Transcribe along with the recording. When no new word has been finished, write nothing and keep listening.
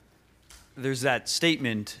There's that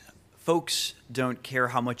statement, folks don't care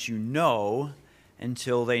how much you know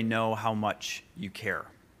until they know how much you care.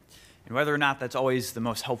 And whether or not that's always the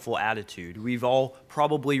most helpful attitude, we've all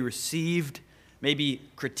probably received maybe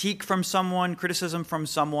critique from someone, criticism from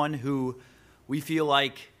someone who we feel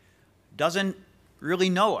like doesn't really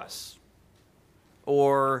know us.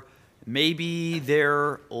 Or maybe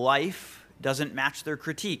their life doesn't match their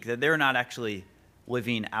critique, that they're not actually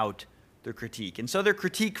living out their critique. And so their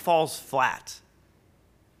critique falls flat.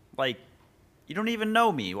 Like, you don't even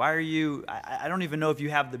know me. Why are you, I don't even know if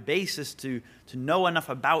you have the basis to know enough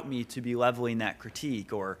about me to be leveling that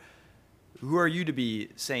critique. Or who are you to be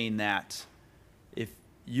saying that if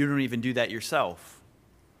you don't even do that yourself?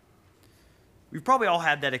 We've probably all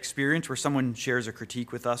had that experience where someone shares a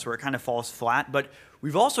critique with us where it kind of falls flat, but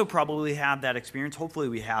we've also probably had that experience, hopefully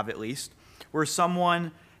we have at least, where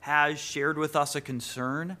someone has shared with us a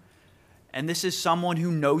concern, and this is someone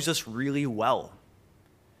who knows us really well.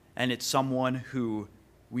 And it's someone who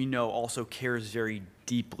we know also cares very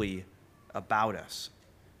deeply about us.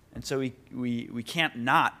 And so we can't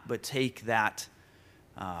not but take that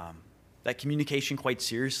communication quite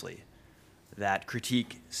seriously, that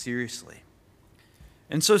critique seriously.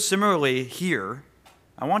 And so similarly here,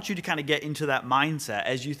 I want you to kind of get into that mindset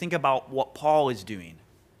as you think about what Paul is doing.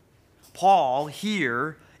 Paul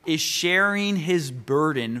here is sharing his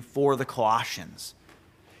burden for the Colossians.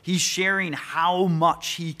 He's sharing how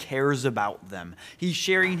much he cares about them. He's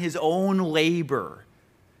sharing his own labor,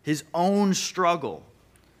 his own struggle,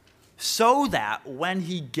 so that when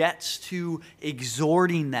he gets to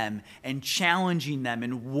exhorting them and challenging them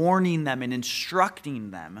and warning them and instructing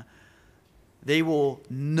them, they will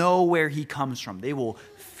know where he comes from. They will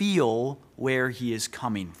feel where he is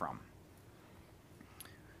coming from.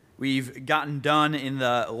 We've gotten done in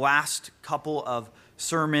the last couple of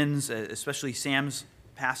sermons, especially Sam's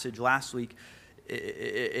passage last week.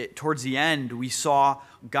 Towards the end, we saw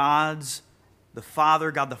God the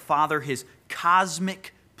Father, his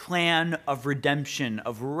cosmic plan of redemption,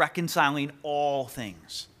 of reconciling all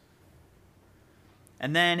things.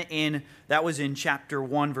 And then that was in chapter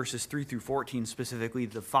 1, verses 3 through 14, specifically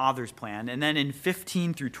the Father's plan. And then in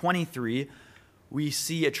 15 through 23, we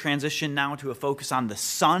see a transition now to a focus on the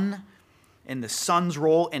Son and the Son's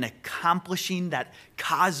role in accomplishing that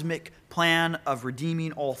cosmic plan of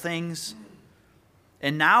redeeming all things.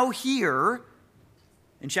 And now here,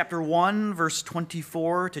 in chapter 1, verse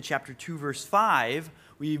 24 to chapter 2, verse 5,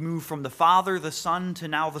 we move from the Father, the Son, to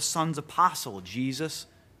now the Son's apostle, Jesus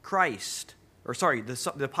Christ.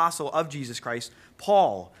 The apostle of Jesus Christ,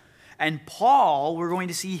 Paul. And Paul, we're going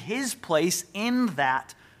to see his place in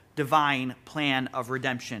that divine plan of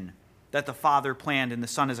redemption that the Father planned and the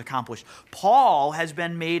Son has accomplished. Paul has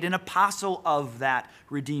been made an apostle of that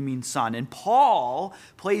redeeming Son. And Paul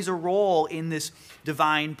plays a role in this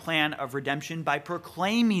divine plan of redemption by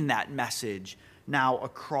proclaiming that message now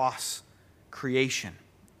across creation.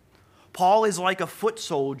 Paul is like a foot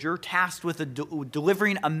soldier tasked with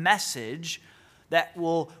delivering a message that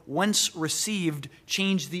will, once received,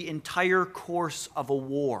 change the entire course of a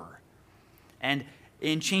war. And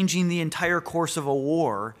in changing the entire course of a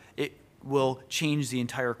war, it will change the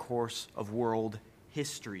entire course of world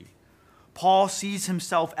history. Paul sees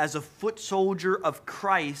himself as a foot soldier of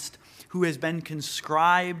Christ who has been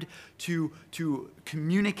conscribed to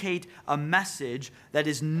communicate a message that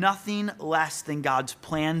is nothing less than God's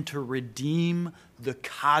plan to redeem the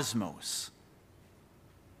cosmos.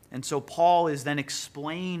 And so Paul is then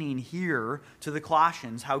explaining here to the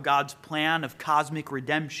Colossians how God's plan of cosmic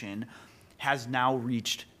redemption has now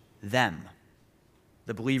reached them,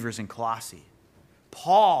 the believers in Colossae.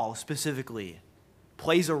 Paul specifically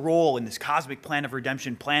plays a role in this cosmic plan of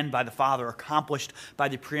redemption planned by the Father, accomplished by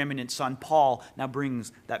the preeminent Son. Paul now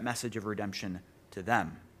brings that message of redemption to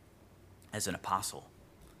them as an apostle.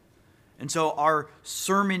 And so our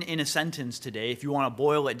sermon in a sentence today, if you want to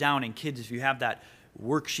boil it down, and kids, if you have that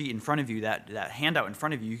worksheet in front of you, that handout in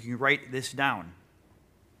front of you, you can write this down.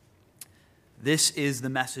 This is the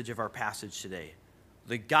message of our passage today.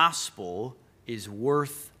 The gospel is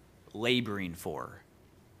worth laboring for.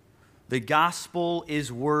 The gospel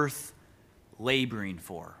is worth laboring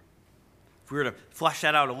for. If we were to flesh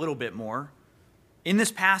that out a little bit more, in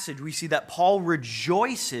this passage we see that Paul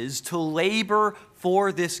rejoices to labor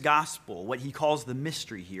for this gospel, what he calls the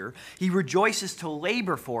mystery here. He rejoices to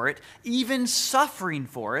labor for it, even suffering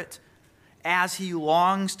for it, as he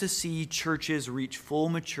longs to see churches reach full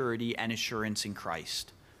maturity and assurance in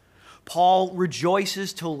Christ. Paul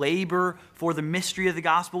rejoices to labor for the mystery of the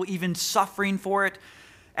gospel, even suffering for it,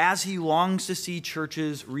 as he longs to see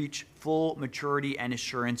churches reach full maturity and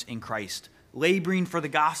assurance in Christ. laboring for the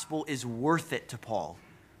gospel is worth it to Paul.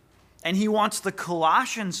 And he wants the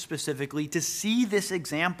Colossians specifically to see this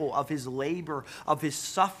example of his labor, of his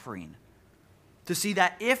suffering. To see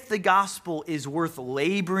that if the gospel is worth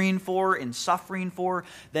laboring for and suffering for,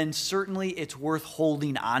 then certainly it's worth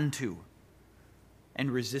holding on to and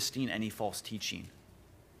resisting any false teaching.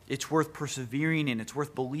 It's worth persevering in, it's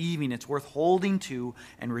worth believing, it's worth holding to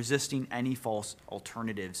and resisting any false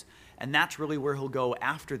alternatives. And that's really where he'll go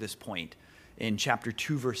after this point. In chapter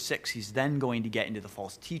 2, verse 6, he's then going to get into the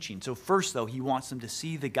false teaching. So first, though, he wants them to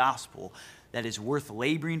see the gospel that is worth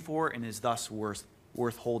laboring for and is thus worth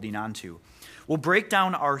holding on to. We'll break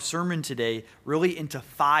down our sermon today really into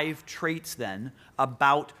 5 traits then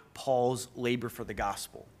about Paul's labor for the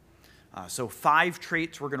gospel. So 5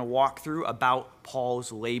 traits we're going to walk through about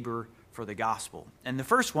Paul's labor for the gospel. And the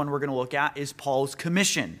first one we're going to look at is Paul's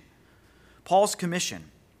commission. Paul's commission.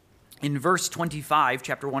 In verse 25,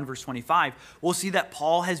 chapter 1, verse 25, we'll see that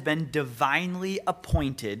Paul has been divinely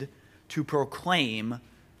appointed to proclaim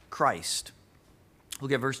Christ.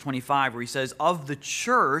 Look at verse 25 where he says, "Of the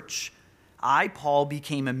church, I, Paul,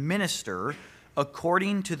 became a minister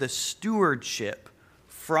according to the stewardship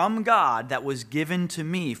from God that was given to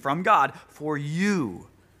me, from God, for you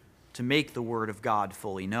to make the word of God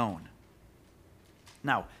fully known."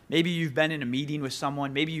 Now, maybe you've been in a meeting with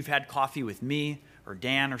someone, maybe you've had coffee with me or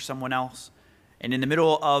Dan or someone else, and in the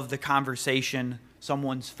middle of the conversation,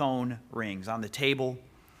 someone's phone rings on the table,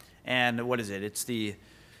 and what is it?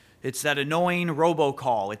 It's that annoying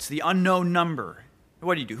robocall. It's the unknown number.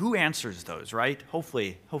 What do? Who answers those, right?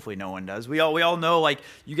 Hopefully no one does. We all know, like,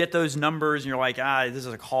 you get those numbers and you're like, this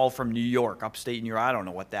is a call from New York, upstate New York. I don't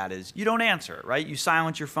know what that is. You don't answer it, right? You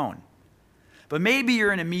silence your phone. But maybe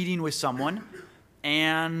you're in a meeting with someone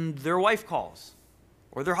and their wife calls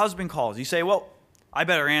or their husband calls. You say, well, I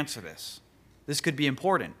better answer this. This could be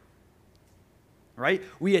important, right?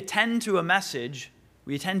 We attend to a message.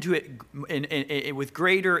 We attend to it with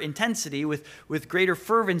greater intensity, with greater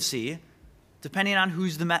fervency, depending on who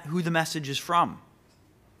the message is from.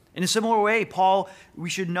 In a similar way, Paul, we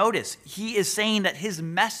should notice, he is saying that his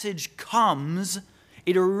message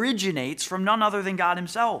it originates from none other than God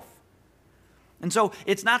himself. And so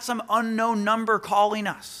it's not some unknown number calling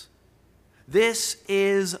us. This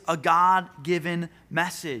is a God-given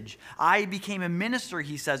message. I became a minister,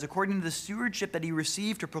 he says, according to the stewardship that he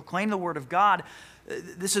received to proclaim the word of God.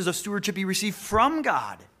 This is a stewardship he received from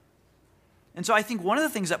God. And so I think one of the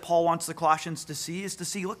things that Paul wants the Colossians to see is to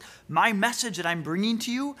see, look, my message that I'm bringing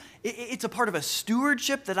to you, it's a part of a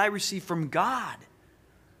stewardship that I received from God.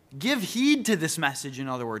 Give heed to this message, in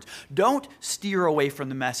other words. Don't steer away from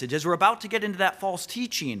the message. As we're about to get into that false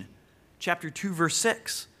teaching, chapter 2, verse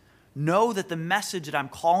 6, know that the message that I'm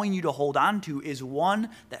calling you to hold on to is one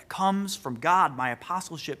that comes from God. My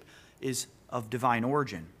apostleship is of divine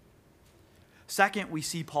origin. Second, we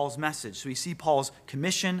see Paul's message. So we see Paul's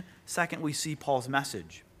commission. Second, we see Paul's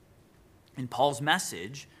message. And Paul's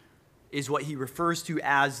message is what he refers to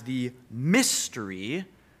as the mystery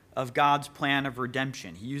of God's plan of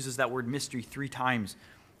redemption. He uses that word mystery 3 times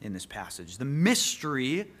in this passage. The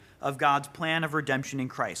mystery of God's plan of redemption in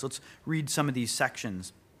Christ. Let's read some of these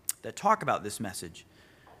sections that talk about this message.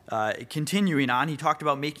 Continuing on, he talked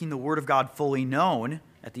about making the word of God fully known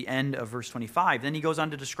at the end of verse 25. Then he goes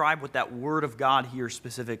on to describe what that word of God here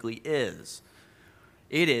specifically is.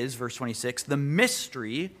 It is, verse 26, the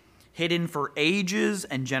mystery hidden for ages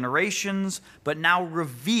and generations, but now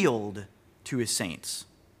revealed to his saints.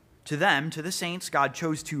 To them, to the saints, God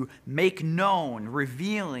chose to make known,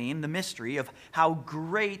 revealing the mystery of how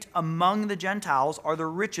great among the Gentiles are the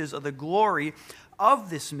riches of the glory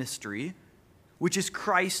of this mystery, which is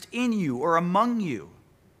Christ in you, or among you,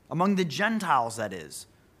 among the Gentiles, that is.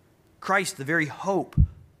 Christ, the very hope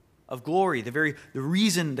of glory, the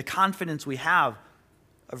reason, the confidence we have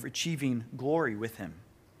of achieving glory with him.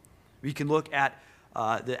 We can look at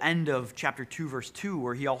the end of chapter 2, verse 2,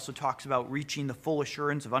 where he also talks about reaching the full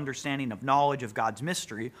assurance of understanding of knowledge of God's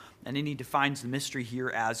mystery, and then he defines the mystery here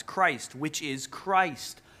as Christ, which is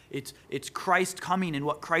Christ. It's Christ coming and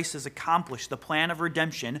what Christ has accomplished, the plan of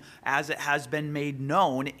redemption as it has been made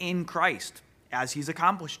known in Christ, as he's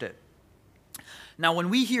accomplished it. Now, when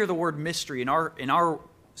we hear the word mystery in our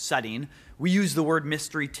setting, we use the word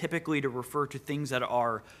mystery typically to refer to things that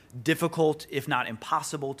are difficult, if not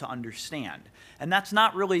impossible, to understand. And that's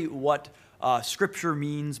not really what Scripture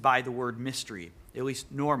means by the word mystery, at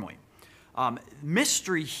least normally.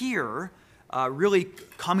 Mystery here, really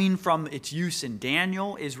coming from its use in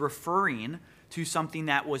Daniel, is referring to something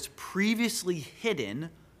that was previously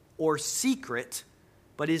hidden or secret,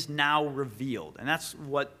 but is now revealed. And that's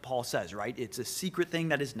what Paul says, right? It's a secret thing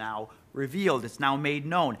that is now revealed. It's now made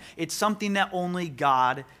known. It's something that only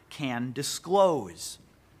God can disclose.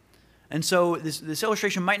 And so this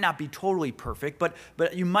illustration might not be totally perfect,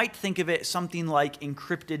 but you might think of it something like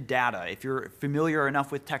encrypted data. If you're familiar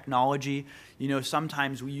enough with technology, you know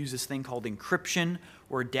sometimes we use this thing called encryption,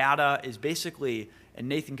 where data is basically, and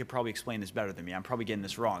Nathan could probably explain this better than me, I'm probably getting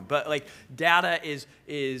this wrong, but like data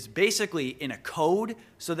is basically in a code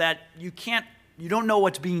so that you don't know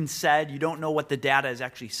what's being said, you don't know what the data is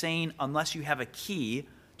actually saying unless you have a key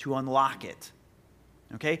to unlock it.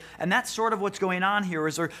 Okay? And that's sort of what's going on here,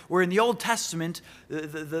 is where in the Old Testament,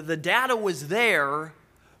 the data was there,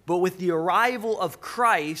 but with the arrival of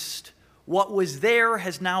Christ, what was there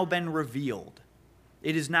has now been revealed.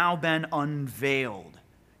 It has now been unveiled.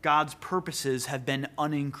 God's purposes have been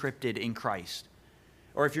unencrypted in Christ.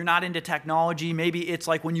 Or if you're not into technology, maybe it's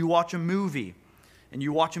like when you watch a movie, and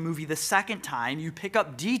you watch a movie the second time, you pick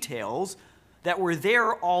up details that were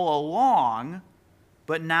there all along,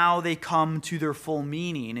 but now they come to their full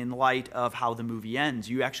meaning in light of how the movie ends.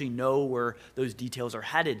 You actually know where those details are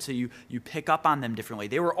headed, so you pick up on them differently.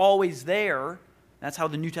 They were always there. That's how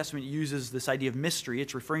the New Testament uses this idea of mystery.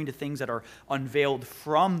 It's referring to things that are unveiled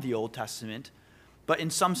from the Old Testament, but in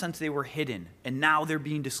some sense they were hidden, and now they're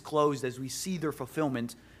being disclosed as we see their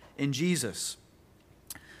fulfillment in Jesus.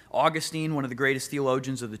 Augustine, one of the greatest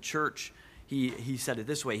theologians of the church, he said it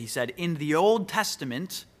this way. He said, in the Old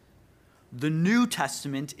Testament, the New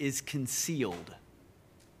Testament is concealed.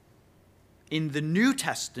 In the New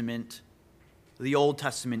Testament, the Old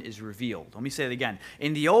Testament is revealed. Let me say it again.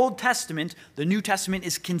 In the Old Testament, the New Testament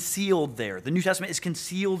is concealed there. The New Testament is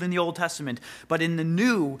concealed in the Old Testament. But in the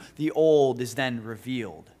New, the Old is then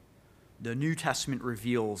revealed. The New Testament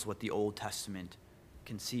reveals what the Old Testament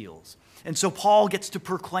conceals. And so Paul gets to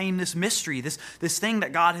proclaim this mystery, this thing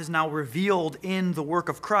that God has now revealed in the work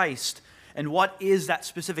of Christ. And what is that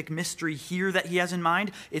specific mystery here that he has in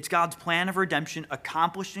mind? It's God's plan of redemption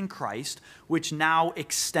accomplished in Christ, which now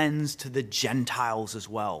extends to the Gentiles as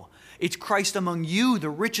well. It's Christ among you, the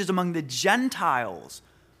riches among the Gentiles,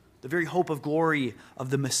 the very hope of glory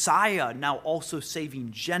of the Messiah, now also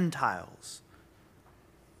saving Gentiles.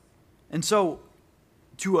 And so,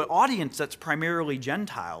 to an audience that's primarily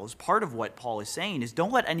Gentiles, part of what Paul is saying is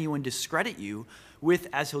don't let anyone discredit you with,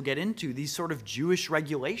 as he'll get into, these sort of Jewish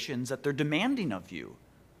regulations that they're demanding of you.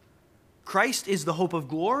 Christ is the hope of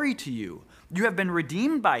glory to you. You have been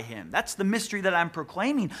redeemed by him. That's the mystery that I'm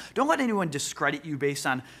proclaiming. Don't let anyone discredit you based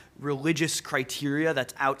on religious criteria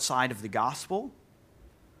that's outside of the gospel.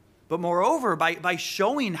 But moreover, by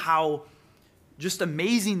showing how just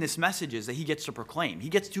amazing this message is that he gets to proclaim. He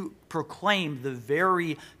gets to proclaim the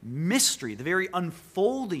very mystery, the very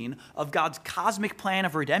unfolding of God's cosmic plan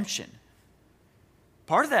of redemption.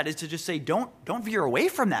 Part of that is to just say, don't veer away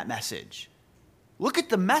from that message. Look at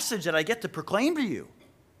the message that I get to proclaim to you.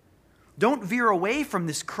 Don't veer away from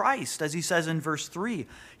this Christ, as he says in verse 3.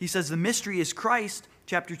 He says, the mystery is Christ,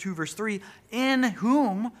 chapter 2, verse 3, in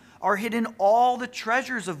whom are hidden all the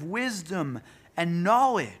treasures of wisdom and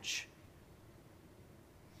knowledge.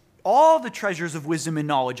 All the treasures of wisdom and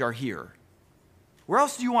knowledge are here. Where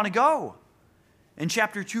else do you want to go? In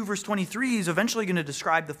chapter 2, verse 23, he's eventually going to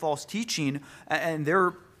describe the false teaching and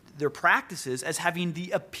their practices as having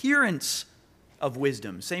the appearance of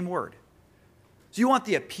wisdom. Same word. So you want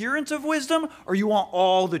the appearance of wisdom, or you want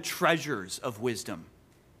all the treasures of wisdom?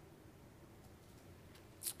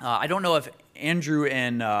 I don't know if Andrew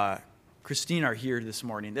and Christine are here this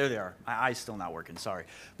morning. There they are. My eye's still not working, sorry.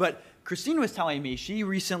 But Christine was telling me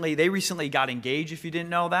they recently got engaged, if you didn't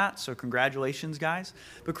know that, so congratulations, guys.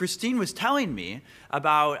 But Christine was telling me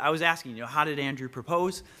I was asking, how did Andrew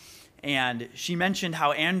propose? And she mentioned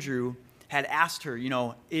how Andrew had asked her,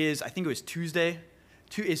 I think it was Tuesday,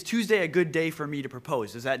 is Tuesday a good day for me to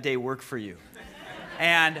propose? Does that day work for you?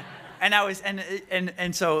 And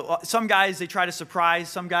so some guys, they try to surprise.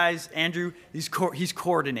 Some guys, Andrew, he's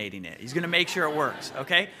coordinating it. He's going to make sure it works,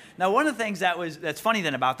 okay? Now, one of the things that's funny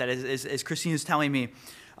then about that is Christine is telling me,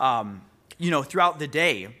 throughout the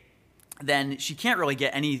day, then she can't really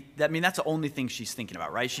get any, that's the only thing she's thinking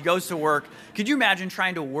about, right? She goes to work. Could you imagine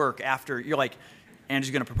trying to work after, you're like,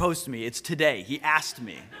 Andrew's going to propose to me. It's today. He asked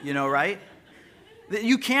me, right?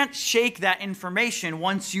 You can't shake that information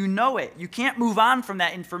once you know it. You can't move on from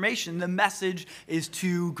that information. The message is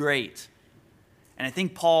too great. And I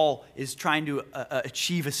think Paul is trying to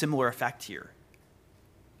achieve a similar effect here.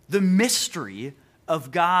 The mystery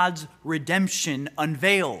of God's redemption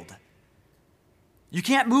unveiled. You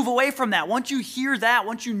can't move away from that. Once you hear that,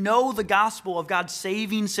 once you know the gospel of God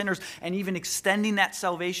saving sinners and even extending that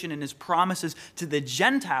salvation and his promises to the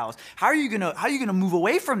Gentiles, how are you going to move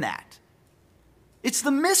away from that? It's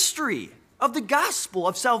the mystery of the gospel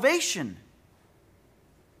of salvation.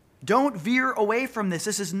 Don't veer away from this.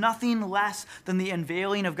 This is nothing less than the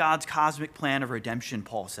unveiling of God's cosmic plan of redemption,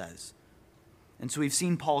 Paul says. And so we've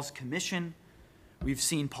seen Paul's commission. We've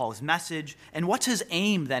seen Paul's message. And what's his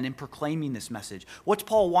aim then in proclaiming this message? What's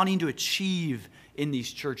Paul wanting to achieve in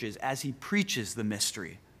these churches as he preaches the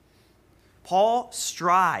mystery? Paul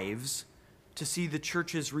strives to see the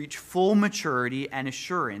churches reach full maturity and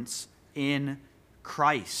assurance in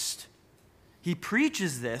Christ. He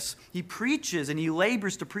preaches this, and he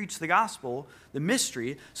labors to preach the gospel, the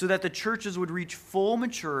mystery, so that the churches would reach full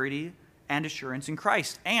maturity and assurance in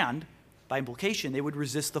Christ. And, by implication, they would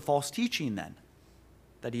resist the false teaching then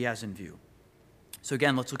that he has in view. So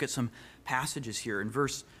again, let's look at some passages here. In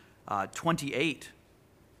verse 28,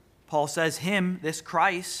 Paul says, him, this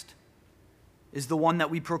Christ, is the one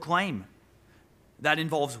that we proclaim. That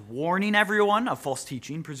involves warning everyone of false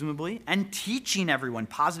teaching, presumably, and teaching everyone,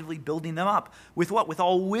 positively building them up. With what? With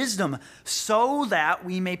all wisdom, so that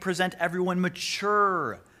we may present everyone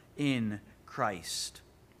mature in Christ.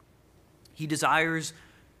 He desires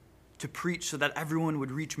to preach so that everyone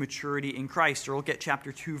would reach maturity in Christ. Or look at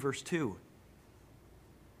chapter 2, verse 2.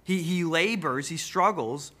 He labors, he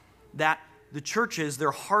struggles, that the churches,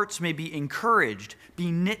 their hearts may be encouraged,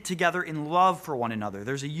 be knit together in love for one another.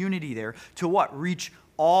 There's a unity there to what? Reach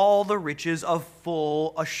all the riches of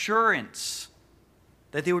full assurance.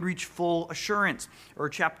 That they would reach full assurance. Or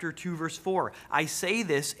chapter 2, verse 4. I say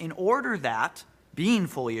this in order that, being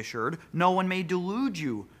fully assured, no one may delude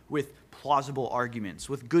you with plausible arguments,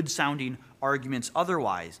 with good-sounding arguments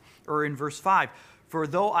otherwise. Or in verse 5, for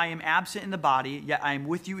though I am absent in the body, yet I am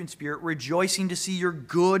with you in spirit, rejoicing to see your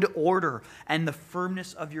good order and the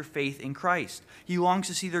firmness of your faith in Christ. He longs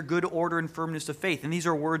to see their good order and firmness of faith. And these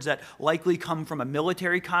are words that likely come from a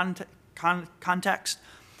military context.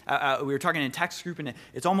 We were talking in a text group, and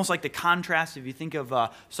it's almost like the contrast if you think of,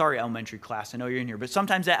 sorry, elementary class, I know you're in here, but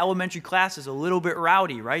sometimes that elementary class is a little bit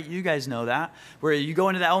rowdy, right? You guys know that, where you go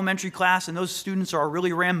into the elementary class and those students are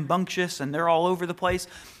really rambunctious and they're all over the place.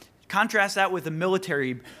 Contrast that with a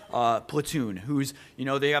military platoon who's,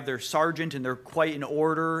 they have their sergeant and they're quite in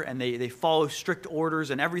order and they follow strict orders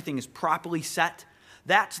and everything is properly set.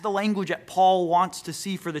 That's the language that Paul wants to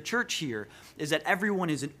see for the church here, is that everyone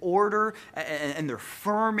is in order and they're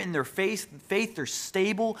firm in their faith, they're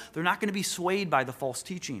stable, they're not going to be swayed by the false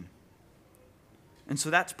teaching. And so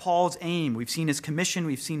that's Paul's aim. We've seen his commission,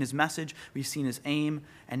 we've seen his message, we've seen his aim,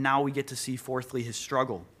 and now we get to see, fourthly, his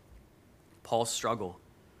struggle. Paul's struggle.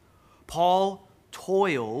 Paul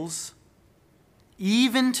toils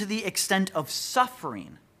even to the extent of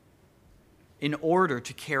suffering in order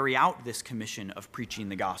to carry out this commission of preaching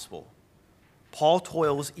the gospel. Paul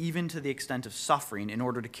toils even to the extent of suffering in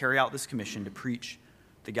order to carry out this commission to preach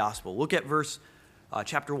the gospel. Look at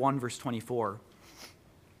chapter 1, verse 24.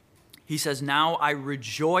 He says, now I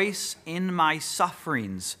rejoice in my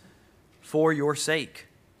sufferings for your sake.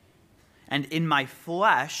 And in my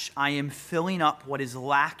flesh, I am filling up what is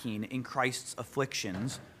lacking in Christ's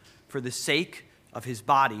afflictions for the sake of his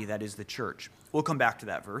body, that is the church. We'll come back to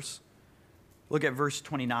that verse. Look at verse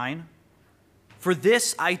 29. For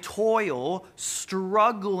this I toil,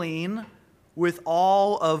 struggling with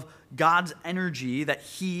all of God's energy that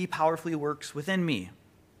he powerfully works within me.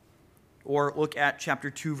 Or look at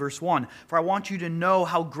chapter 2, verse 1. For I want you to know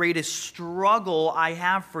how great a struggle I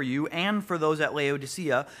have for you and for those at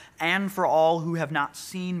Laodicea and for all who have not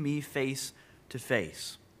seen me face to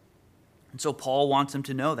face. And so Paul wants them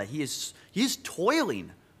to know that he is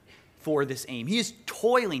toiling for this aim. He is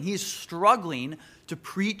toiling, he is struggling to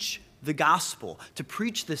preach the gospel, to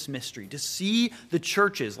preach this mystery, to see the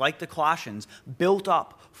churches like the Colossians built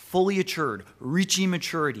up, fully matured, reaching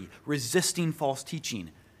maturity, resisting false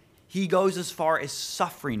teaching. He goes as far as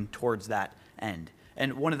suffering towards that end.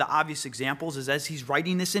 And one of the obvious examples is as he's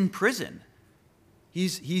writing this in prison.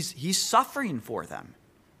 He's suffering for them.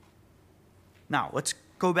 Now, let's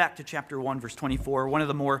go back to chapter 1, verse 24, one of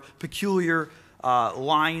the more peculiar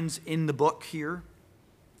lines in the book here,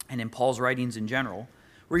 and in Paul's writings in general,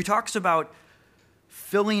 where he talks about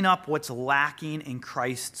filling up what's lacking in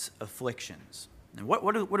Christ's afflictions. And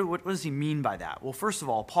what does he mean by that? Well, first of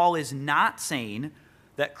all, Paul is not saying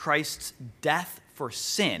that Christ's death for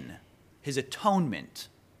sin, his atonement,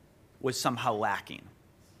 was somehow lacking.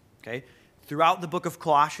 Okay? Throughout the book of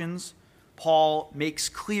Colossians, Paul makes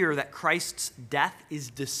clear that Christ's death is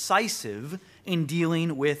decisive in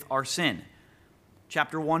dealing with our sin.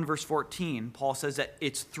 Chapter 1, verse 14, Paul says that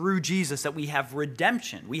it's through Jesus that we have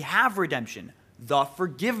redemption. We have redemption, the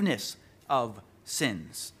forgiveness of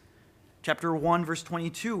sins. Chapter 1, verse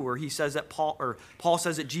 22, where he says that Paul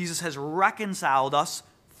says that Jesus has reconciled us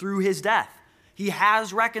through his death. He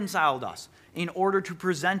has reconciled us in order to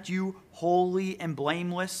present you holy and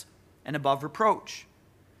blameless and above reproach.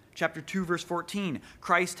 Chapter 2, verse 14,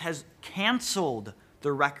 Christ has canceled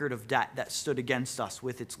the record of debt that stood against us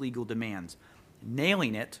with its legal demands,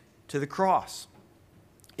 nailing it to the cross.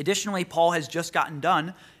 Additionally, Paul has just gotten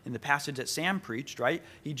done, in the passage that Sam preached, right?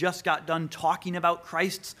 He just got done talking about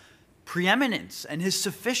Christ's preeminence and his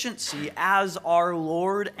sufficiency as our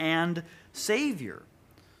Lord and Savior.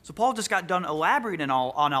 So Paul just got done elaborating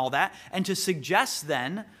on all that, and to suggest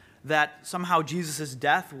then that somehow Jesus'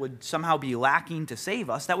 death would somehow be lacking to save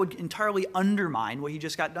us, that would entirely undermine what he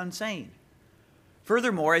just got done saying.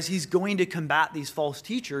 Furthermore, as he's going to combat these false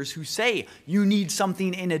teachers who say you need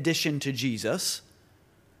something in addition to Jesus,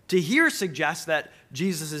 to here suggest that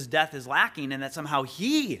Jesus' death is lacking and that somehow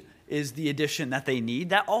he is the addition that they need,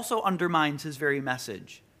 that also undermines his very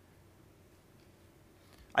message.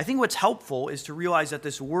 I think what's helpful is to realize that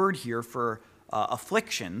this word here for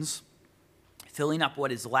afflictions, filling up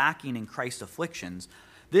what is lacking in Christ's afflictions,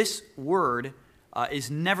 this word is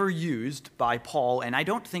never used by Paul, and I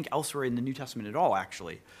don't think elsewhere in the New Testament at all,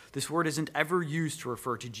 actually. This word isn't ever used to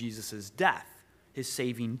refer to Jesus' death, his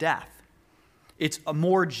saving death. It's a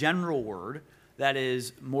more general word that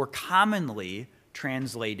is more commonly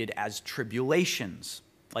translated as tribulations,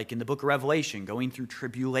 like in the book of Revelation, going through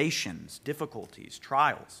tribulations, difficulties,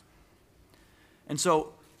 trials. And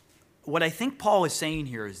so what I think Paul is saying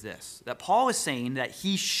here is this, that Paul is saying that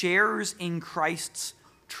he shares in Christ's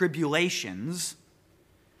tribulations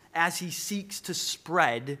as he seeks to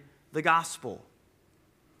spread the gospel.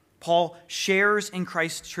 Paul shares in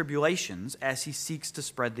Christ's tribulations as he seeks to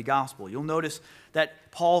spread the gospel. You'll notice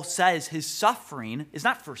that Paul says his suffering is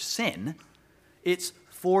not for sin, it's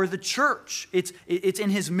for the church. It's in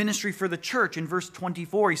his ministry for the church. In verse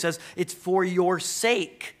 24, he says, it's for your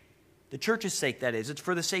sake. The church's sake, that is. It's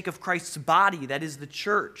for the sake of Christ's body, that is the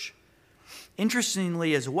church.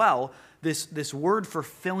 Interestingly as well, this word for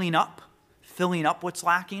filling up what's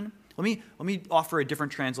lacking, let me offer a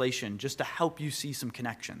different translation just to help you see some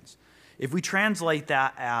connections. If we translate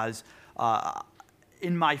that as,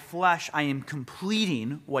 in my flesh, I am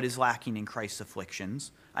completing what is lacking in Christ's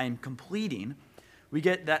afflictions. I am completing. We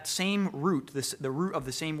get that same root, the root of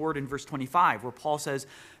the same word in verse 25, where Paul says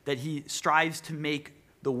that he strives to make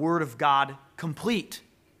the word of God complete,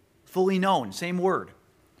 fully known, same word.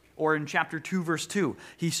 Or in chapter 2, verse 2,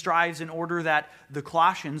 he strives in order that the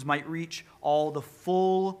Colossians might reach all the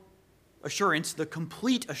full assurance, the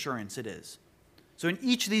complete assurance it is. So in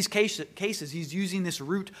each of these cases, he's using this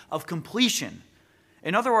root of completion.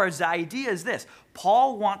 In other words, the idea is this: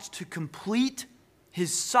 Paul wants to complete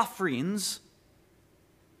his sufferings.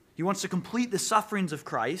 He wants to complete the sufferings of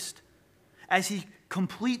Christ as he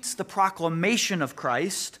completes the proclamation of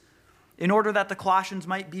Christ in order that the Colossians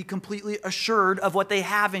might be completely assured of what they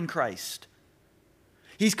have in Christ.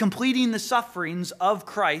 He's completing the sufferings of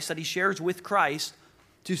Christ that he shares with Christ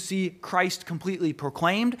to see Christ completely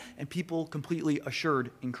proclaimed and people completely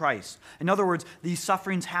assured in Christ. In other words, these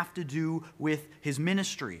sufferings have to do with his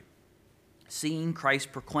ministry, seeing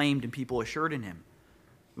Christ proclaimed and people assured in him.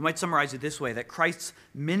 We might summarize it this way, that Christ's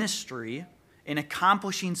ministry in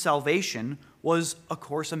accomplishing salvation was, of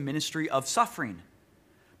course, a ministry of suffering.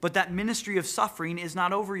 But that ministry of suffering is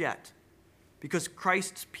not over yet, because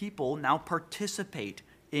Christ's people now participate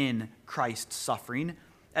in Christ's suffering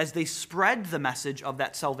as they spread the message of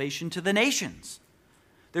that salvation to the nations.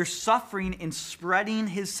 Their suffering in spreading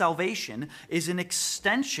his salvation is an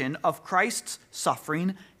extension of Christ's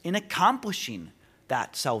suffering in accomplishing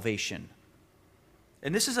that salvation.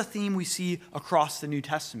 And this is a theme we see across the New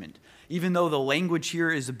Testament. Even though the language here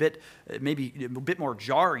is maybe a bit more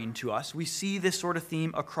jarring to us, we see this sort of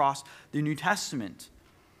theme across the New Testament,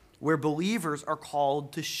 where believers are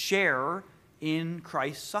called to share in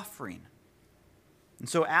Christ's suffering. And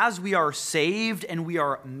so as we are saved and we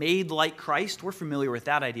are made like Christ, we're familiar with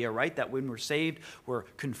that idea, right? That when we're saved, we're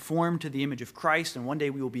conformed to the image of Christ, and one day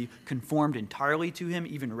we will be conformed entirely to him,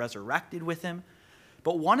 even resurrected with him.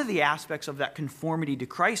 But one of the aspects of that conformity to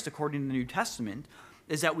Christ, according to the New Testament,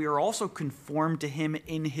 is that we are also conformed to him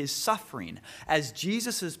in his suffering. As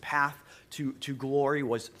Jesus' path to glory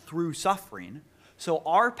was through suffering, so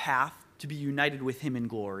our path to be united with him in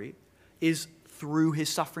glory is through his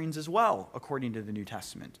sufferings as well, according to the New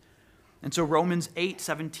Testament. And so Romans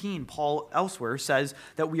 8:17, Paul elsewhere says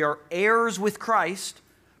that we are heirs with Christ,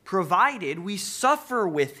 provided we suffer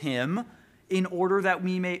with him in order that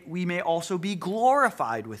we may also be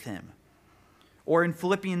glorified with him. Or in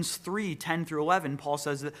Philippians 3:10 through 11, Paul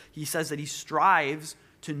says that he strives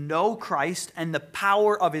to know Christ and the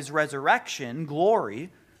power of his resurrection,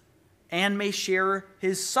 glory, and may share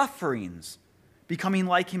his sufferings, becoming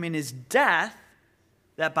like him in his death,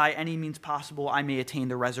 that by any means possible I may attain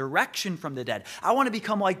the resurrection from the dead. I want to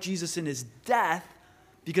become like Jesus in his death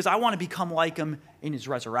because I want to become like him in his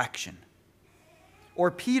resurrection.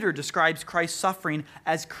 Or Peter describes Christ's suffering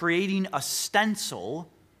as creating a stencil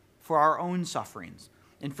for our own sufferings.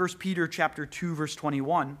 In 1 Peter chapter 2, verse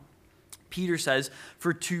 21, Peter says,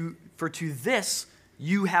 For to this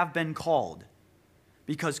you have been called,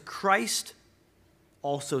 because Christ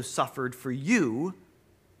also suffered for you,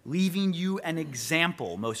 leaving you an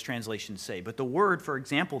example, most translations say. But the word for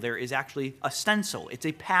example there is actually a stencil. It's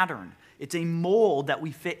a pattern. It's a mold that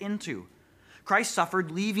we fit into. Christ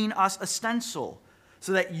suffered, leaving us a stencil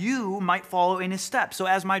so that you might follow in his steps. So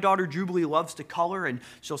as my daughter Jubilee loves to color, and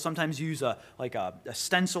she'll sometimes use a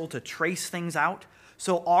stencil to trace things out,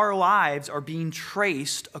 so our lives are being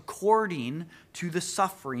traced according to the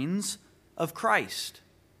sufferings of Christ.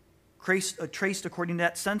 Traced according to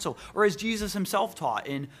that stencil. Or as Jesus himself taught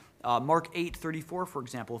in Mark 8:34, for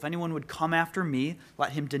example, if anyone would come after me,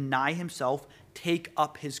 let him deny himself, take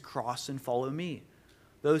up his cross, and follow me.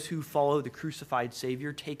 Those who follow the crucified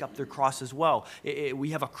Savior take up their cross as well.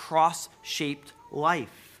 We have a cross-shaped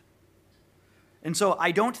life. And so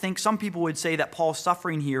I don't think some people would say that Paul's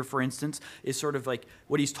suffering here, for instance, is sort of like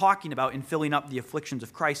what he's talking about in filling up the afflictions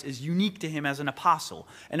of Christ is unique to him as an apostle.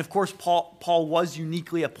 And of course, Paul was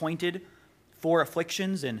uniquely appointed for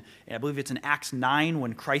afflictions, and I believe it's in Acts 9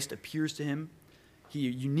 when Christ appears to him. He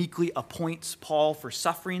uniquely appoints Paul for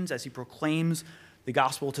sufferings as he proclaims the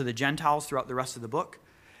gospel to the Gentiles throughout the rest of the book.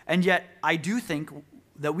 And yet, I do think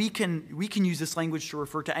that we can use this language to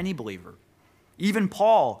refer to any believer. Even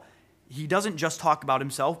Paul, he doesn't just talk about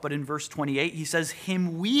himself, but in verse 28, he says,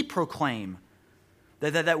 him we proclaim,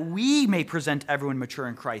 that we may present everyone mature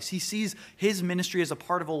in Christ. He sees his ministry as a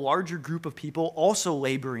part of a larger group of people also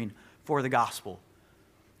laboring for the gospel.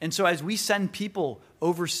 And so as we send people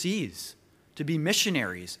overseas to be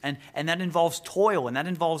missionaries, and that involves toil, and that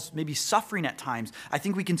involves maybe suffering at times, I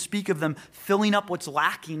think we can speak of them filling up what's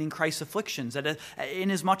lacking in Christ's afflictions, that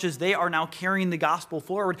in as much as they are now carrying the gospel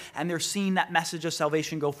forward, and they're seeing that message of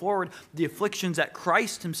salvation go forward, the afflictions that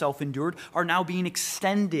Christ himself endured are now being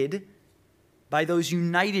extended by those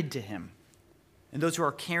united to him, and those who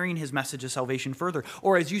are carrying his message of salvation further.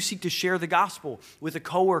 Or as you seek to share the gospel with a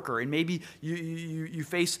coworker, and maybe you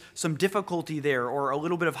face some difficulty there or a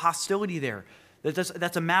little bit of hostility there,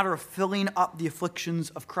 that's a matter of filling up the afflictions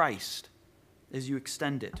of Christ as you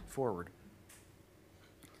extend it forward.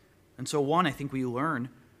 And so one, I think we learn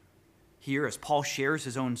here as Paul shares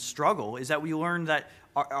his own struggle, is that we learn that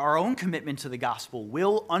our own commitment to the gospel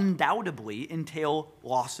will undoubtedly entail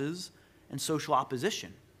losses and social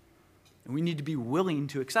opposition. And we need to be willing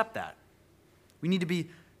to accept that. We need to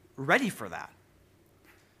be ready for that.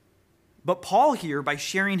 But Paul here, by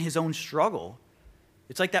sharing his own struggle,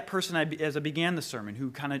 it's like that person as I began the sermon,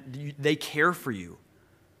 who they care for you.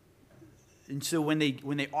 And so when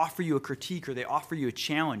they offer you a critique or they offer you a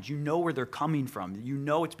challenge, you know where they're coming from. You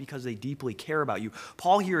know it's because they deeply care about you.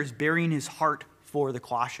 Paul here is bearing his heart for the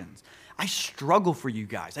Colossians. I struggle for you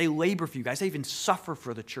guys. I labor for you guys. I even suffer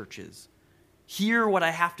for the churches. Hear what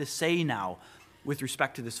I have to say now with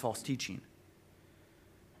respect to this false teaching.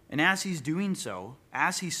 And as he's doing so,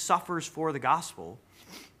 as he suffers for the gospel,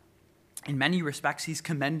 in many respects, he's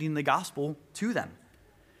commending the gospel to them.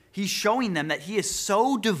 He's showing them that he is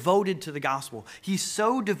so devoted to the gospel, he's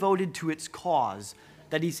so devoted to its cause,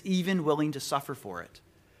 that he's even willing to suffer for it.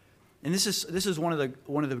 And this is one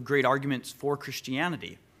of the great arguments for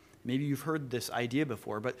Christianity. Maybe you've heard this idea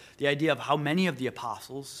before, but the idea of how many of the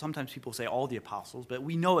apostles, sometimes people say all the apostles, but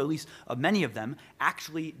we know at least of many of them,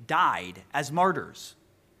 actually died as martyrs.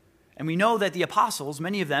 And we know that the apostles,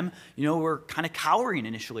 many of them, were kind of cowering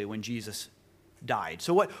initially when Jesus died.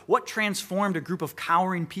 So what transformed a group of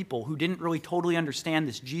cowering people who didn't really totally understand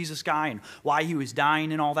this Jesus guy and why he was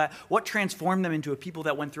dying and all that? What transformed them into a people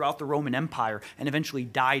that went throughout the Roman Empire and eventually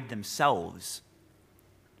died themselves?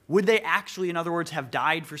 Would they actually, in other words, have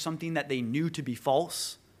died for something that they knew to be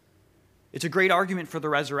false? It's a great argument for the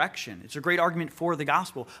resurrection. It's a great argument for the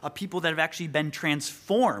gospel, of people that have actually been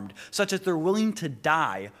transformed, such that they're willing to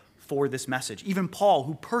die for this message. Even Paul,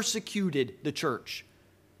 who persecuted the church,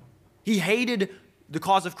 he hated the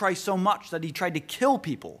cause of Christ so much that he tried to kill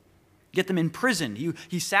people, get them in prison.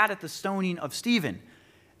 He sat at the stoning of Stephen,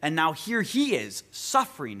 and now here he is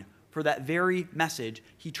suffering for that very message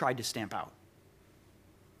he tried to stamp out.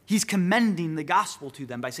 He's commending the gospel to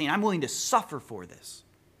them by saying, I'm willing to suffer for this.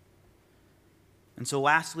 And so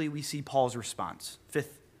lastly, we see Paul's response.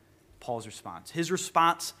 Fifth Paul's response. His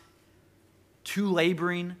response to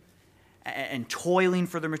laboring and toiling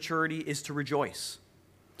for their maturity is to rejoice.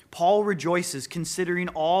 Paul rejoices, considering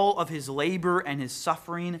all of his labor and his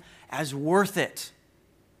suffering as worth it.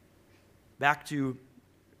 Back to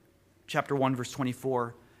chapter 1, verse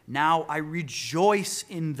 24. Now I rejoice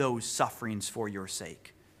in those sufferings for your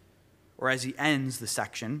sake. Or as he ends the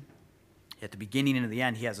section, at the beginning and at the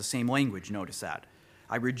end, he has the same language. Notice that.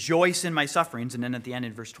 I rejoice in my sufferings. And then at the end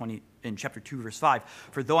in chapter 2, verse 5,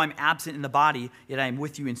 for though I'm absent in the body, yet I am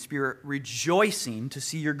with you in spirit, rejoicing to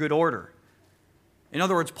see your good order. In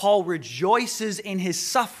other words, Paul rejoices in his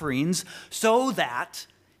sufferings so that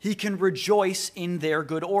he can rejoice in their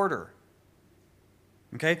good order.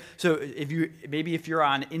 Okay? So if you're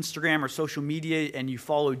on Instagram or social media and you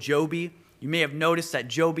follow Joby, you may have noticed that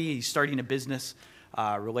Joby, he's starting a business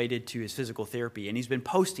related to his physical therapy, and he's been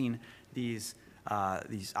posting these I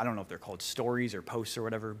don't know if they're called stories or posts or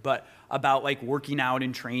whatever, but about like working out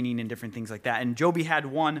and training and different things like that. And Joby had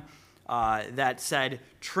one that said,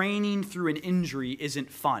 training through an injury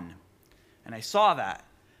isn't fun. And I saw that,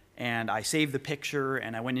 and I saved the picture,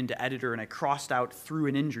 and I went into editor, and I crossed out through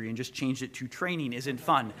an injury and just changed it to training isn't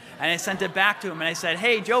fun. And I sent it back to him, and I said,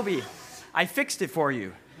 hey, Joby, I fixed it for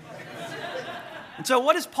you. And so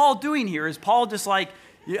what is Paul doing here? Is Paul just like,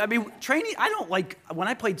 training, I don't like, when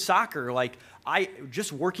I played soccer, like,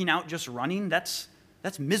 just working out, just running, that's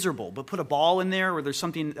miserable. But put a ball in there where there's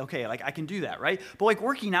something, okay, like I can do that, right? But like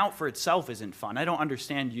working out for itself isn't fun. I don't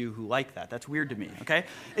understand you who like that. That's weird to me, okay?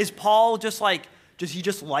 Is Paul just like, does he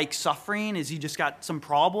just like suffering? Is he just got some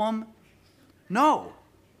problem? No.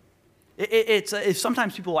 It's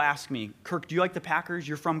sometimes people ask me, Kirk, do you like the Packers?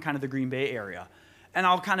 You're from kind of the Green Bay area. And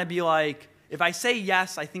I'll kind of be like, if I say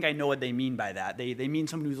yes, I think I know what they mean by that. They mean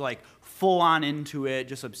someone who's like full on into it,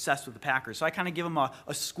 just obsessed with the Packers. So I kind of give them a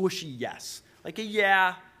squishy yes. Like,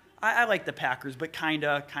 yeah, I like the Packers, but kind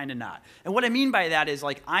of not. And what I mean by that is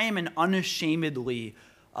like I am an unashamedly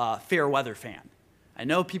fair weather fan. I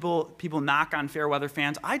know people knock on fair weather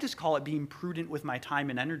fans. I just call it being prudent with my time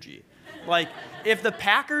and energy. Like, if the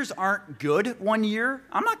Packers aren't good one year,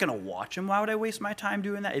 I'm not going to watch them. Why would I waste my time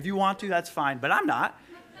doing that? If you want to, that's fine, but I'm not.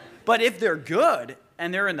 But if they're good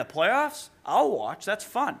and they're in the playoffs, I'll watch. That's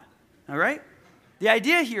fun. All right? The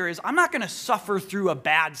idea here is I'm not going to suffer through a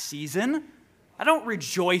bad season. I don't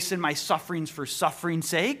rejoice in my sufferings for suffering's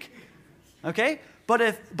sake. Okay? But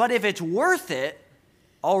if it's worth it,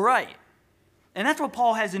 all right. And that's what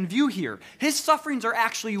Paul has in view here. His sufferings are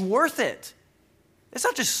actually worth it. It's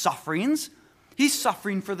not just sufferings. He's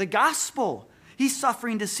suffering for the gospel. He's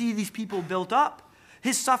suffering to see these people built up.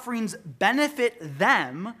 His sufferings benefit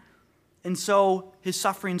them, and so his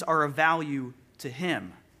sufferings are of value to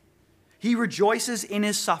him. He rejoices in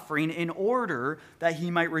his suffering in order that he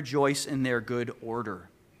might rejoice in their good order.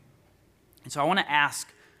 And so I want to ask,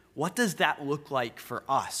 what does that look like for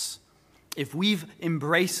us if we've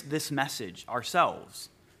embraced this message ourselves,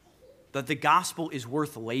 that the gospel is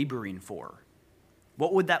worth laboring for?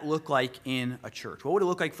 What would that look like in a church? What would it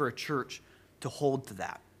look like for a church to hold to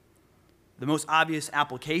that? The most obvious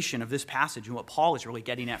application of this passage and what Paul is really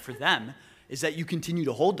getting at for them is that you continue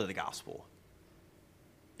to hold to the gospel.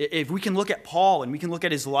 If we can look at Paul and we can look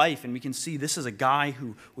at his life and we can see this is a guy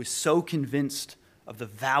who was so convinced of the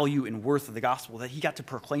value and worth of the gospel that he got to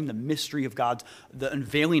proclaim the mystery of the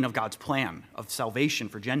unveiling of God's plan of salvation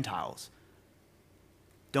for Gentiles.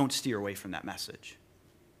 Don't steer away from that message.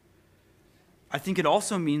 I think it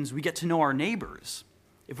also means we get to know our neighbors.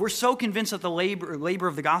 If we're so convinced that the labor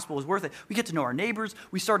of the gospel is worth it, we get to know our neighbors.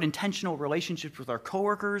 We start intentional relationships with our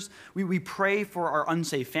coworkers. We pray for our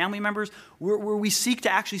unsaved family members, where we seek to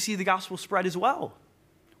actually see the gospel spread as well.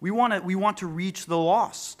 We want to reach the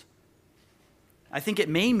lost. I think it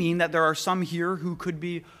may mean that there are some here who could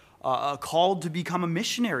be called to become a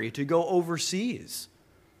missionary, to go overseas.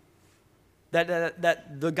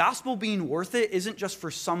 That the gospel being worth it isn't just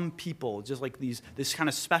for some people, just like this kind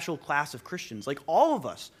of special class of Christians. Like all of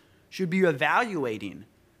us should be evaluating,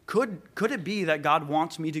 could it be that God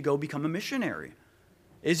wants me to go become a missionary?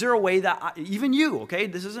 Is there a way that, even you,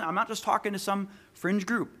 okay, I'm not just talking to some fringe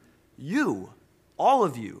group. You, all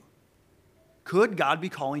of you, could God be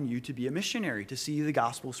calling you to be a missionary, to see the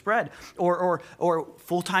gospel spread? Or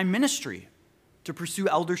full-time ministry? To pursue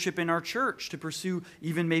eldership in our church, to pursue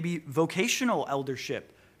even maybe vocational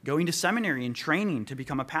eldership, going to seminary and training to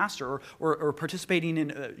become a pastor, or participating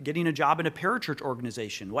in getting a job in a parachurch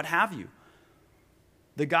organization, what have you.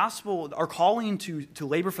 The gospel, our calling to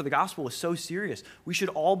labor for the gospel is so serious. We should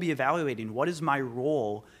all be evaluating, what is my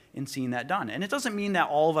role in seeing that done. And it doesn't mean that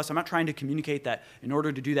all of us, I'm not trying to communicate that in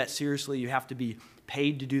order to do that seriously, you have to be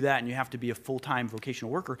paid to do that and you have to be a full-time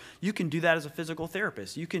vocational worker. You can do that as a physical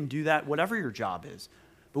therapist. You can do that whatever your job is.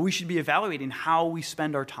 But we should be evaluating how we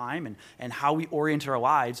spend our time and how we orient our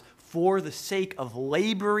lives for the sake of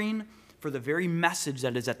laboring for the very message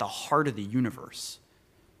that is at the heart of the universe.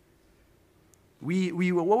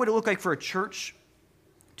 What would it look like for a church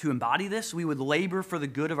to embody this? We would labor for the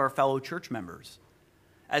good of our fellow church members.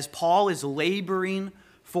 As Paul is laboring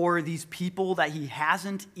for these people that he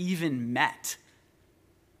hasn't even met.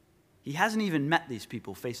 He hasn't even met these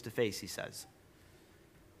people face to face, he says.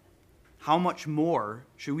 How much more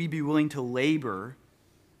should we be willing to labor,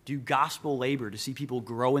 do gospel labor to see people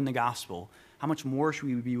grow in the gospel? How much more should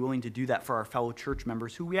we be willing to do that for our fellow church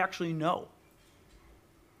members who we actually know?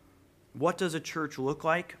 What does a church look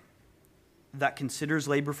like that considers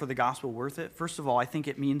labor for the gospel worth it? First of all, I think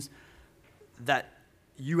it means that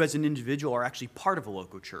you as an individual are actually part of a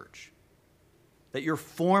local church, that you're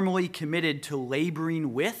formally committed to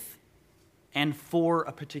laboring with and for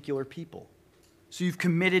a particular people. So you've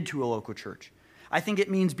committed to a local church. I think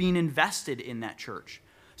it means being invested in that church.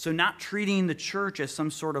 So not treating the church as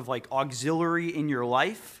some sort of like auxiliary in your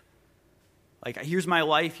life. Like, here's my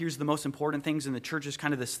life, here's the most important things, and the church is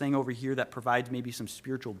kind of this thing over here that provides maybe some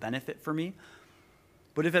spiritual benefit for me.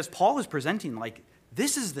 But if, as Paul is presenting, like,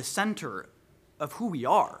 this is the center of who we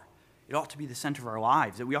are, it ought to be the center of our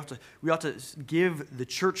lives. That we ought to give the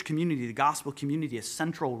church community, the gospel community, a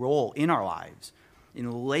central role in our lives,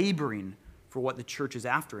 in laboring for what the church is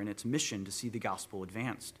after in its mission to see the gospel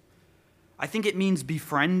advanced. I think it means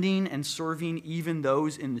befriending and serving even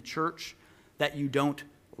those in the church that you don't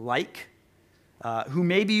like, who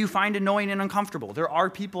maybe you find annoying and uncomfortable. There are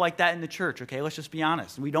people like that in the church, okay? Let's just be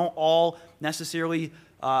honest. We don't all necessarily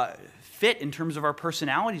fit in terms of our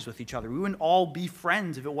personalities with each other. We wouldn't all be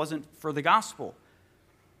friends if it wasn't for the gospel.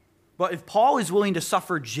 But if Paul is willing to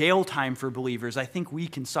suffer jail time for believers, I think we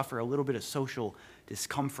can suffer a little bit of social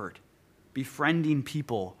discomfort, befriending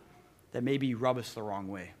people that maybe rub us the wrong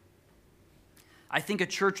way. I think a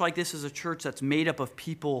church like this is a church that's made up of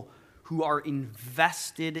people who are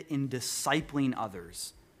invested in discipling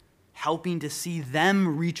others, helping to see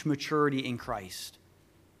them reach maturity in Christ,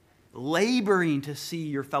 laboring to see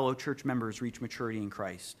your fellow church members reach maturity in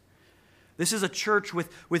Christ. This is a church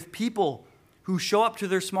with people who show up to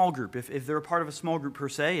their small group, if they're a part of a small group per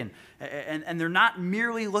se, and they're not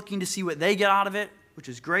merely looking to see what they get out of it, which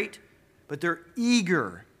is great, but they're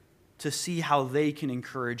eager to see how they can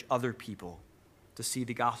encourage other people to see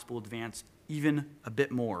the gospel advance even a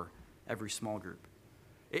bit more every small group.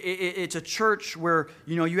 It's a church where,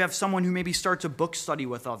 you have someone who maybe starts a book study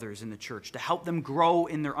with others in the church to help them grow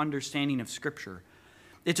in their understanding of Scripture.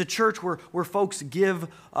 It's a church where folks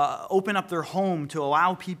open up their home to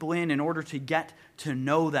allow people in order to get to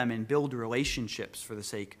know them and build relationships for the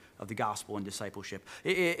sake of the gospel and discipleship.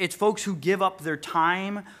 It's folks who give up their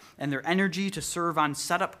time and their energy to serve on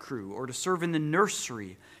setup crew or to serve in the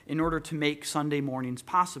nursery in order to make Sunday mornings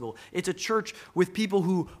possible. It's a church with people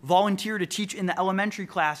who volunteer to teach in the elementary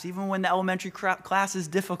class, even when the elementary class is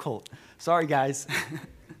difficult. Sorry, guys.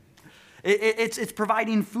 It's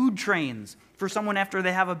providing food trains for someone after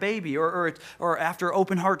they have a baby or after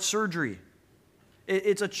open heart surgery.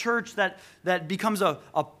 It's a church that becomes a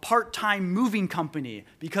part-time moving company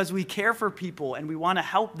because we care for people and we want to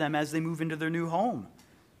help them as they move into their new home.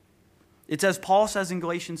 It's as Paul says in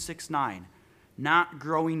Galatians 6:9, not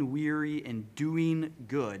growing weary in doing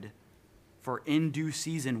good, for in due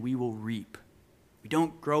season we will reap. We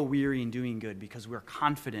don't grow weary in doing good because we're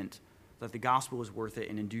confident that the gospel is worth it,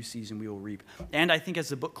 and in due season we will reap. And I think as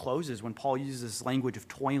the book closes, when Paul uses this language of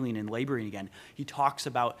toiling and laboring again, he talks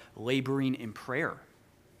about laboring in prayer.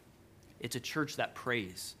 It's a church that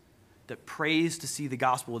prays to see the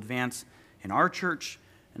gospel advance in our church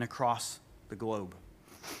and across the globe.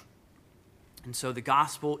 And so the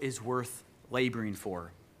gospel is worth laboring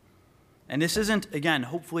for. And this isn't, again,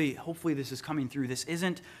 hopefully this is coming through, this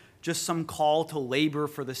isn't just some call to labor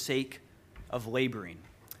for the sake of laboring.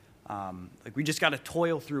 We just got to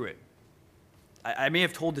toil through it. I may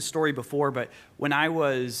have told this story before, but when I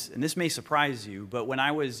was, and this may surprise you, but when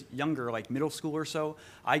I was younger, like middle school or so,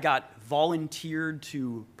 I got volunteered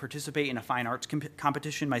to participate in a fine arts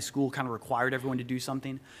competition. My school kind of required everyone to do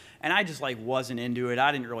something, and I just wasn't into it.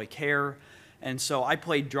 I didn't really care, and so I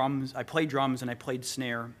played drums, and I played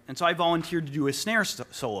snare, and so I volunteered to do a snare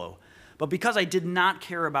solo. But because I did not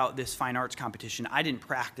care about this fine arts competition, I didn't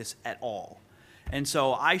practice at all. And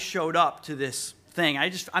so I showed up to this thing.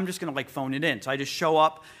 I'm just going to like phone it in. So I just show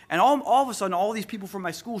up, and all of a sudden, all these people from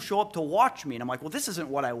my school show up to watch me. And I'm like, well, this isn't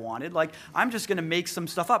what I wanted. Like, I'm just going to make some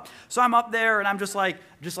stuff up. So I'm up there, and I'm just like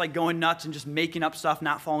going nuts and just making up stuff,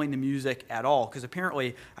 not following the music at all. Because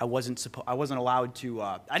apparently I wasn't allowed to,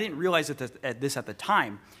 I didn't realize this at the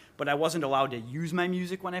time, but I wasn't allowed to use my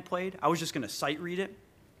music when I played. I was just going to sight read it.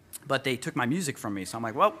 But they took my music from me. So I'm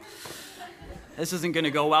like, well, this isn't going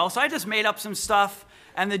to go well. So I just made up some stuff.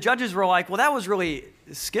 And the judges were like, well, that was really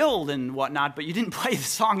skilled and whatnot, but you didn't play the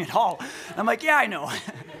song at all. And I'm like, yeah, I know.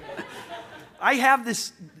 I have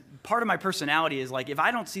this part of my personality is like, if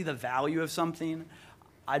I don't see the value of something,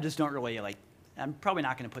 I just don't really like, I'm probably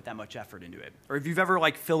not going to put that much effort into it. Or if you've ever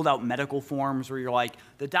like filled out medical forms where you're like,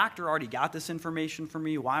 the doctor already got this information for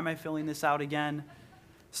me. Why am I filling this out again?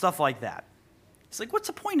 Stuff like that. It's like, what's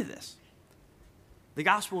the point of this? The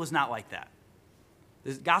gospel is not like that.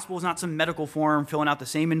 The gospel is not some medical form filling out the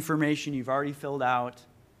same information you've already filled out.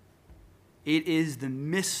 It is the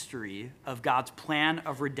mystery of God's plan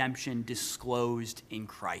of redemption disclosed in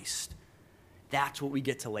Christ. That's what we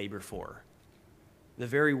get to labor for. The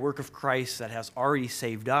very work of Christ that has already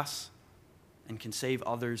saved us and can save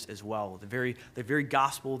others as well. The very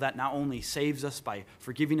gospel that not only saves us by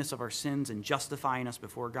forgiving us of our sins and justifying us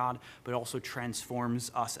before God, but also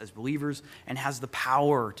transforms us as believers and has the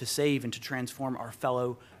power to save and to transform our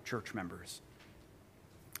fellow church members.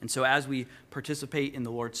 And so as we participate in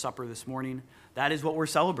the Lord's Supper this morning, that is what we're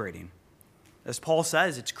celebrating. As Paul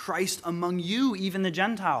says, it's Christ among you, even the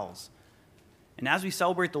Gentiles. And as we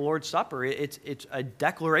celebrate the Lord's Supper, it's a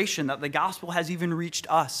declaration that the gospel has even reached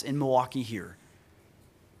us in Milwaukee here.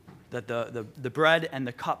 That the bread and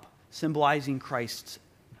the cup symbolizing Christ's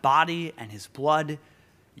body and his blood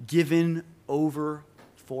given over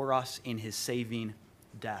for us in his saving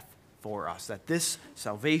death for us. That this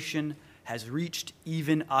salvation has reached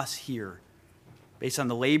even us here based on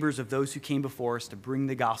the labors of those who came before us to bring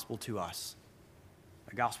the gospel to us.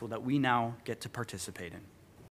 A gospel that we now get to participate in.